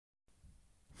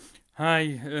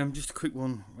Hi, just a quick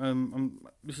one.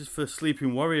 This is for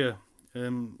Sleeping Warrior. I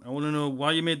want to know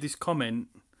why you made this comment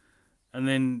and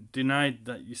then denied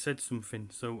that you said something.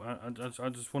 So I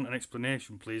just want an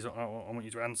explanation, please. I want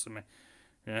you to answer me.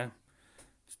 Yeah,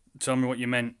 tell me what you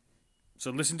meant.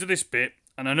 So listen to this bit,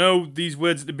 and I know these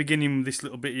words at the beginning, this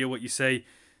little bit here, what you say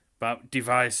about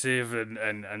divisive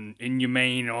and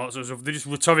inhumane or that sort of stuff. They're just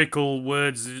rhetorical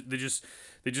words. They're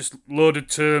just loaded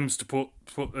terms to put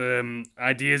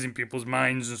ideas in people's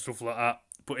minds and stuff like that.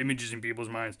 Put images in people's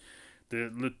minds.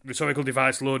 The rhetorical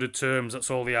device, loaded terms. That's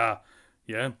all they are.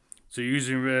 Yeah. So you're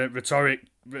using rhetoric,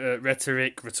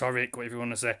 whatever you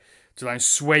want to say, to like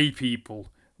sway people.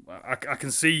 I can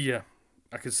see you.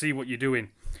 I can see what you're doing.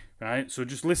 Right. So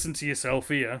just listen to yourself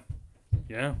here.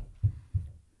 Yeah.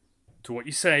 To what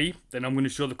you say, then I'm going to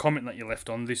show the comment that you left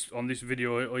on this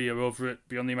video or you're over at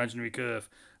Beyond the Imaginary Curve.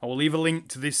 I will leave a link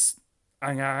to this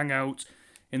hangout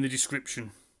in the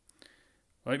description.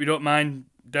 I hope you don't mind,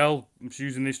 Del. I'm just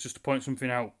using this just to point something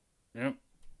out. Yeah,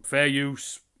 fair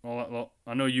use, all that lot.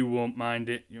 I know you won't mind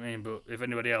it, you mean, but if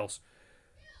anybody else,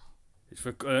 it's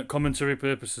for commentary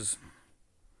purposes.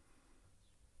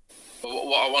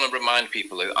 What I want to remind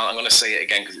people is, I'm going to say it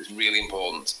again because it's really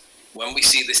important. When we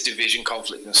see this division,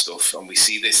 conflict and stuff, and we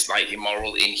see this like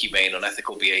immoral, inhumane,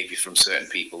 unethical behaviour from certain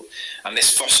people, and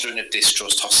this fostering of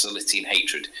distrust, hostility and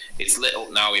hatred, it's lit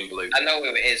up now in blue. I know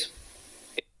who it is.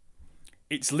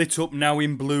 It's lit up now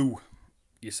in blue,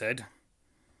 you said.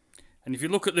 And if you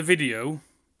look at the video,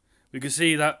 we can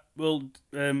see that, well,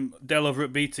 Del over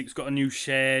at BTIC's got a new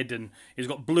shed, and he's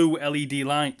got blue LED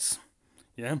lights,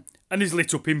 yeah? And he's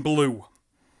lit up in blue,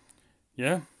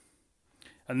 yeah?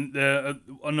 And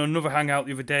on another hangout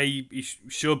the other day, he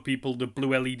showed people the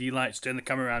blue LED lights, turned the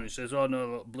camera around and says, oh no,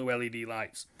 look, blue LED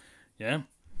lights. Yeah?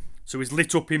 So it's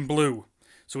lit up in blue.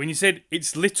 So when you said,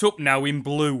 it's lit up now in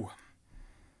blue.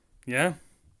 Yeah?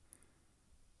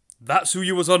 That's who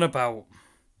you was on about.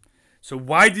 So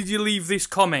why did you leave this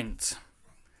comment?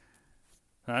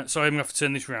 Alright, sorry, I'm going to have to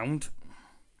turn this round.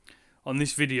 On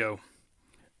this video.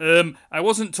 I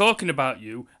wasn't talking about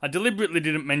you. I deliberately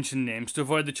didn't mention names to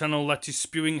avoid the channel that is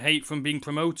spewing hate from being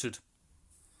promoted.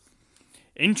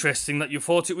 Interesting that you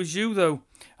thought it was you, though.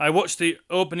 I watched the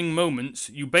opening moments.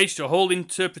 You based your whole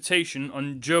interpretation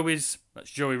on Joey's,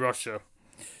 that's Joey Rocha,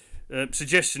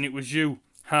 suggestion it was you.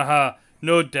 Haha.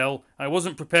 No, Del, I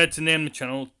wasn't prepared to name the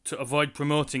channel to avoid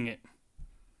promoting it.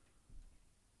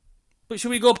 But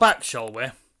shall we go back, shall we?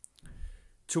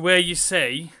 To where you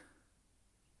say...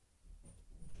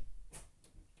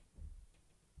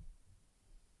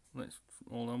 Let's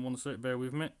hold on one sec, bear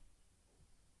with me.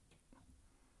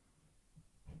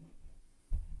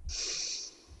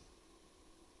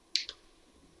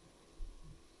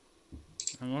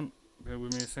 Hang on, bear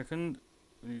with me a second.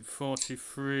 We need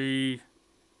 43.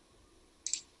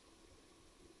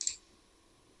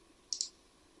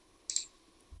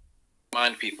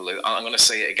 Remind people, I'm going to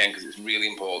say it again because it's really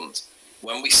important.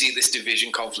 When we see this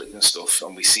division, conflict and stuff,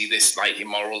 and we see this like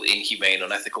immoral, inhumane,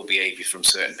 unethical behaviour from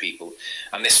certain people,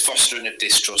 and this fostering of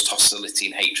distrust, hostility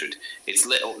and hatred, it's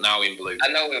lit up now in blue.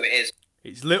 I know who it is.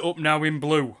 It's lit up now in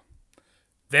blue.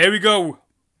 There we go,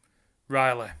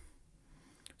 Riley.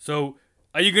 So,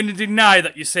 are you going to deny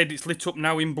that you said it's lit up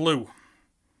now in blue?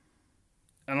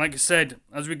 And like I said,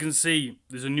 as we can see,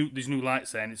 there's new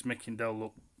lights there, and it's making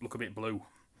Del look a bit blue.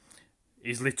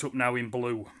 It's lit up now in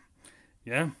blue.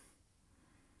 Yeah?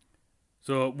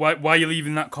 So, why are you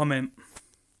leaving that comment?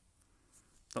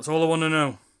 That's all I want to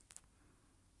know.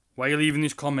 Why are you leaving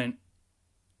this comment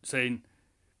saying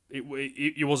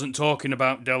you wasn't talking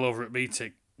about Del over at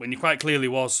BTIC when you quite clearly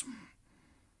was?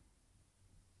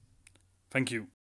 Thank you.